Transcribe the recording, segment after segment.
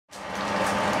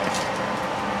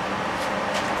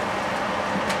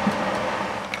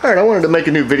Alright, I wanted to make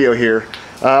a new video here.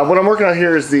 What I'm working on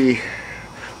here is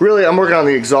I'm working on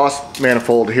the exhaust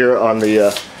manifold here on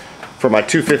the, for my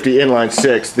 250 inline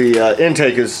 6. The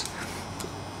intake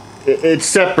it's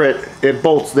separate, it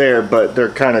bolts there, but they're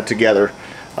kind of together.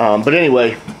 But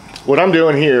anyway, what I'm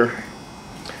doing here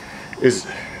is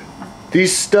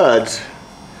these studs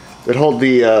that hold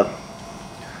the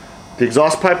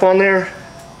exhaust pipe on there,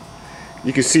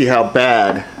 you can see how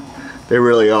bad they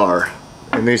really are.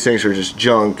 And these things are just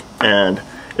junk, and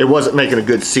it wasn't making a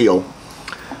good seal.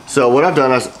 So what I've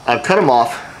done is I've cut them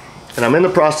off, and I'm in the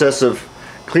process of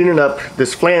cleaning up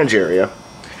this flange area.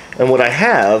 And what I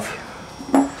have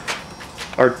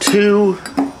are two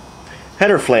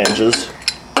header flanges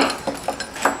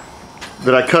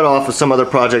that I cut off of some other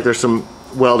project. There's some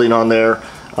welding on there.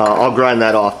 I'll grind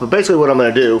that off. But basically what I'm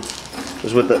going to do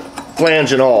is, with the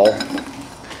flange and all,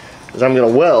 is I'm going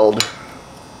to weld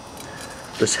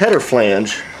this header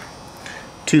flange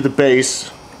to the base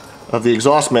of the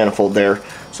exhaust manifold there,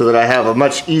 so that I have a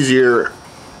much easier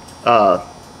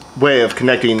way of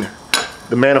connecting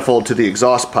the manifold to the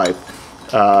exhaust pipe.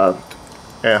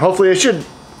 And hopefully it should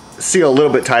seal a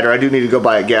little bit tighter. I do need to go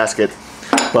buy a gasket,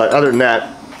 but other than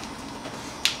that,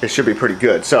 it should be pretty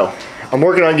good. So I'm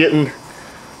working on getting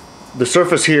the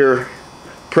surface here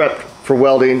prepped for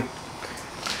welding.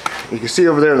 You can see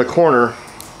over there in the corner,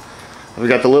 we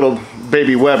got the little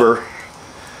baby Weber,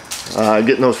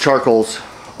 getting those charcoals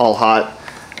all hot.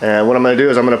 And what I'm going to do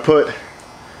is I'm going to put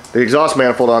the exhaust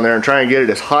manifold on there and try and get it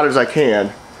as hot as I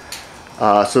can,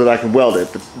 so that I can weld it.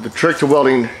 The trick to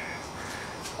welding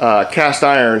cast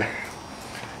iron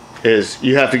is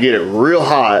you have to get it real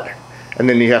hot, and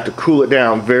then you have to cool it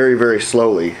down very, very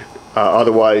slowly.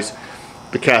 Otherwise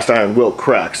the cast iron will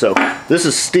crack. So this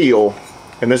is steel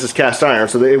and this is cast iron,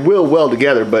 so it will weld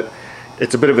together, but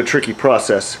it's a bit of a tricky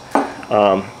process.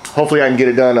 Hopefully I can get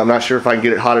it done. I'm not sure if I can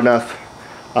get it hot enough,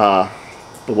 but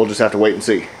we'll just have to wait and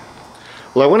see.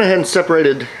 Well, I went ahead and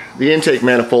separated the intake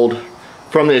manifold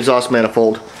from the exhaust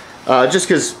manifold, just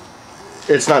because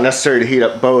it's not necessary to heat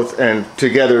up both, and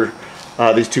together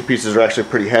these two pieces are actually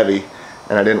pretty heavy,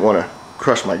 and I didn't want to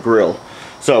crush my grill.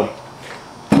 So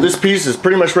this piece is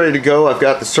pretty much ready to go. I've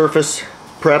got the surface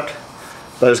prepped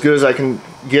about as good as I can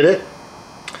get it.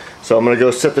 So I'm going to go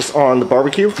set this on the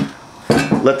barbecue,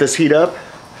 let this heat up,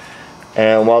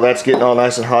 and while that's getting all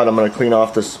nice and hot, I'm going to clean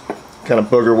off this kind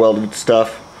of booger welded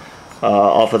stuff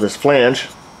off of this flange,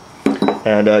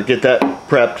 and get that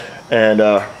prepped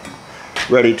and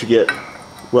ready to get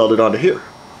welded onto here.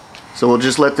 So we'll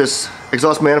just let this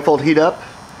exhaust manifold heat up,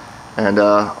 and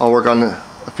I'll work on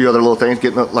a few other little things,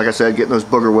 like I said, getting those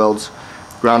booger welds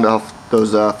ground off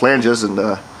those flanges, and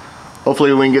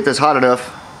hopefully we can get this hot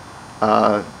enough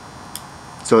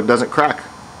so it doesn't crack.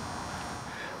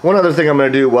 One other thing I'm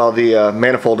going to do while the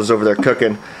manifold is over there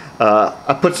cooking,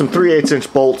 I put some 3/8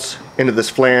 inch bolts into this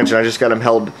flange, and I just got them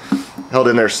held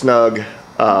in there snug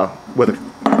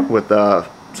with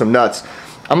some nuts.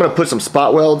 I'm going to put some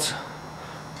spot welds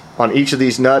on each of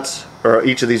these nuts, or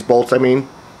each of these bolts I mean,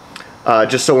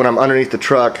 just so when I'm underneath the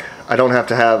truck I don't have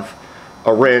to have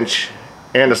a wrench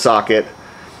and a socket.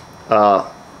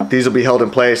 These will be held in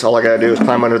place. All I gotta do is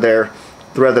climb under there,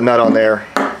 thread the nut on there,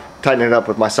 tighten it up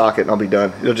with my socket, and I'll be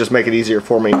done. It'll just make it easier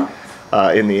for me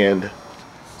in the end.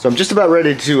 So I'm just about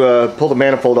ready to pull the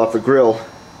manifold off the grill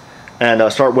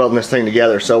and start welding this thing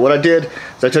together. So what I did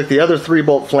is I took the other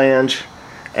 3-bolt flange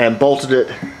and bolted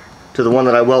it to the one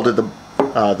that I welded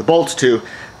the bolts to,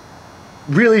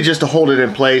 really just to hold it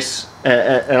in place,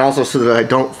 and also so that I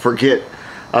don't forget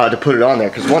to put it on there.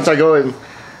 Because once I go in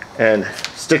and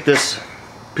stick this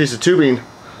piece of tubing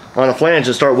on the flange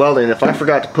and start welding, if I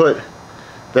forgot to put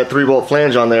that 3-bolt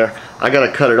flange on there, I gotta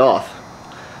cut it off.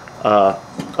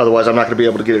 Otherwise I'm not gonna be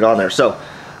able to get it on there. So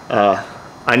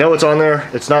I know it's on there.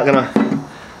 It's not gonna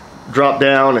drop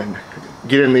down and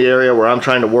get in the area where I'm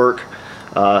trying to work.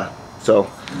 So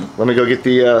let me go get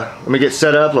let me get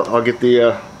set up. I'll get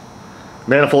the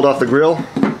manifold off the grill,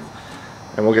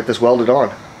 and we'll get this welded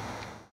on.